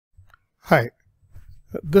Hi,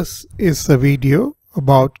 this is a video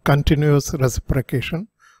about continuous reciprocation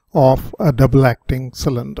of a double acting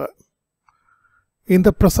cylinder. In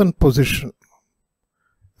the present position,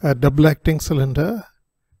 a double acting cylinder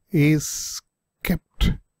is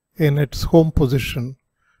kept in its home position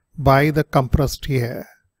by the compressed air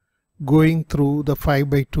going through the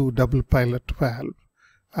 5/2 double pilot valve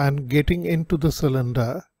and getting into the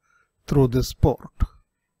cylinder through this port.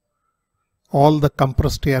 All the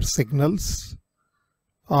compressed air signals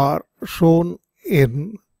are shown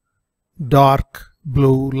in dark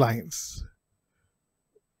blue lines.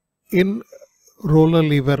 In roller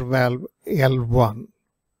lever valve L1,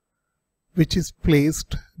 which is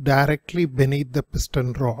placed directly beneath the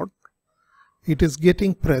piston rod, it is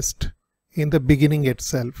getting pressed in the beginning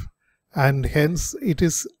itself, and hence it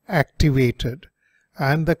is activated,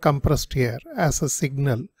 and the compressed air as a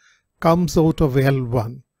signal comes out of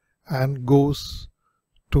L1 and goes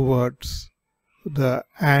towards the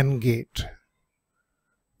AND gate.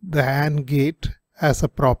 The AND gate has a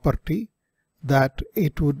property that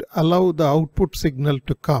it would allow the output signal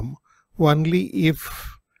to come only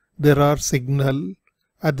if there are signals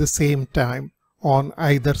at the same time on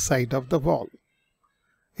either side of the valve.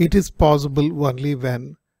 It is possible only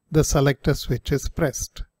when the selector switch is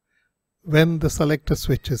pressed. When the selector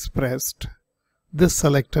switch is pressed, this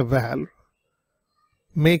selector valve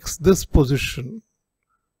makes this position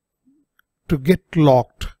to get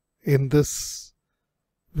locked in this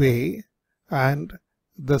way, and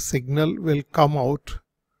the signal will come out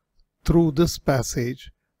through this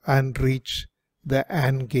passage and reach the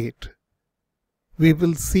AND gate. We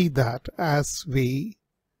will see that as we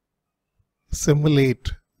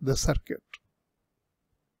simulate the circuit.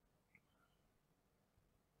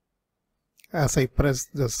 As I press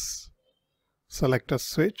this selector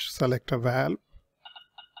switch, selector valve,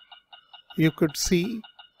 you could see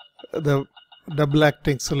the double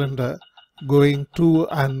acting cylinder going to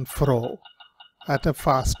and fro at a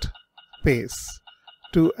fast pace.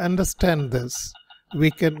 To understand this,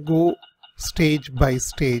 we can go stage by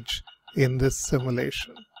stage in this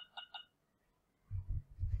simulation.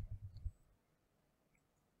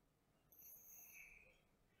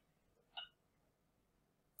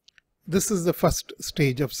 This is the first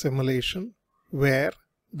stage of simulation, where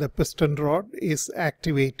the piston rod is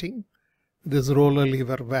activating this roller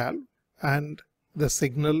lever valve and the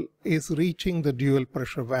signal is reaching the dual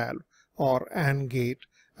pressure valve or AND gate,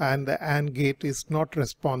 and the AND gate is not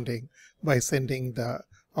responding by sending the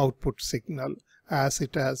output signal, as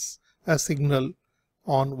it has a signal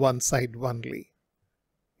on one side only.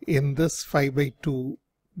 In this 5/2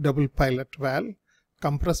 double pilot valve,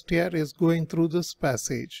 compressed air is going through this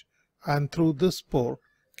passage and through this port,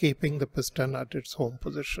 keeping the piston at its home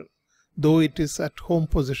position. Though it is at home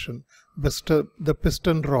position, the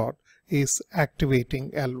piston rod is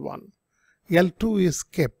activating L1. L2 is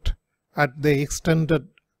kept at the extended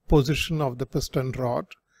position of the piston rod,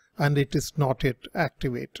 and it is not yet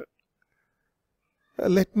activated.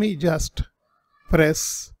 Let me just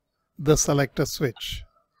press the selector switch.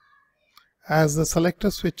 As the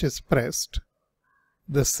selector switch is pressed,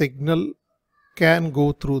 the signal can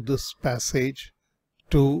go through this passage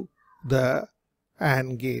to the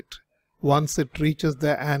AND gate. Once it reaches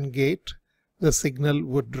the AND gate, the signal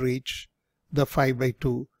would reach the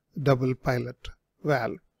 5/2 double pilot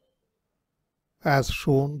valve, as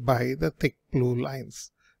shown by the thick blue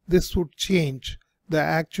lines. This would change the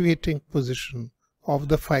actuating position of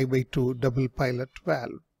the 5/2 double pilot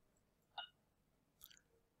valve.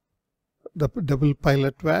 The double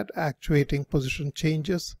pilot valve actuating position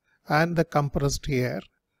changes, and the compressed air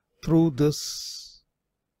through this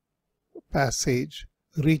passage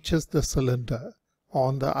reaches the cylinder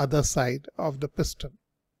on the other side of the piston.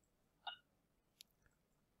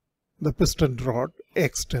 The piston rod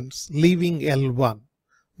extends, leaving L1.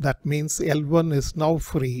 That means L1 is now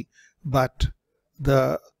free, but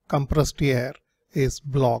the compressed air is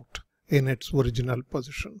blocked in its original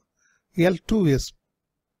position. L2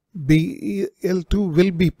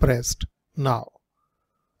 will be pressed now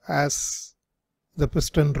as the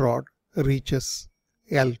piston rod reaches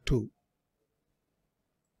L2.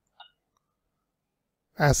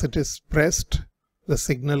 As it is pressed, the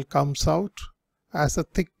signal comes out as a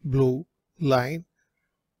thick blue line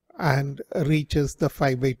and reaches the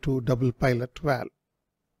 5/2 double pilot valve.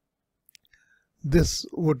 This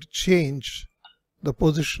would change the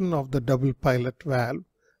position of the double pilot valve,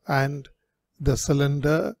 and the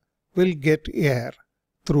cylinder will get air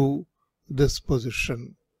through this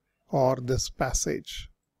position or this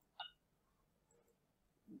passage.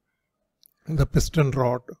 The piston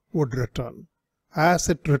rod would return. As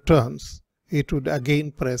it returns, it would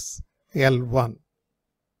again press L1,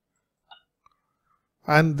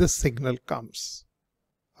 and this signal comes,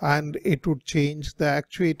 and it would change the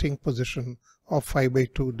actuating position of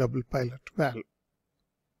 5/2 double pilot valve,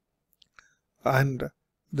 and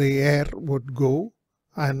the air would go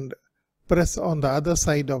and press on the other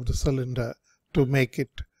side of the cylinder to make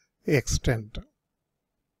it extend.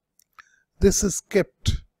 This is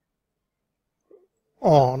kept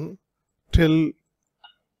on till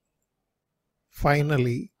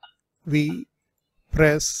finally we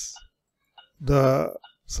press the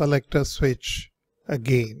selector switch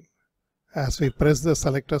again. As we press the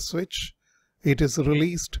selector switch, it is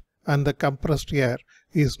released and the compressed air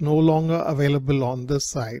is no longer available on this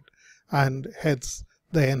side, and hence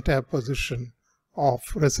the entire position of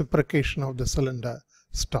reciprocation of the cylinder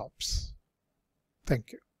stops.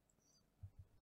 Thank you.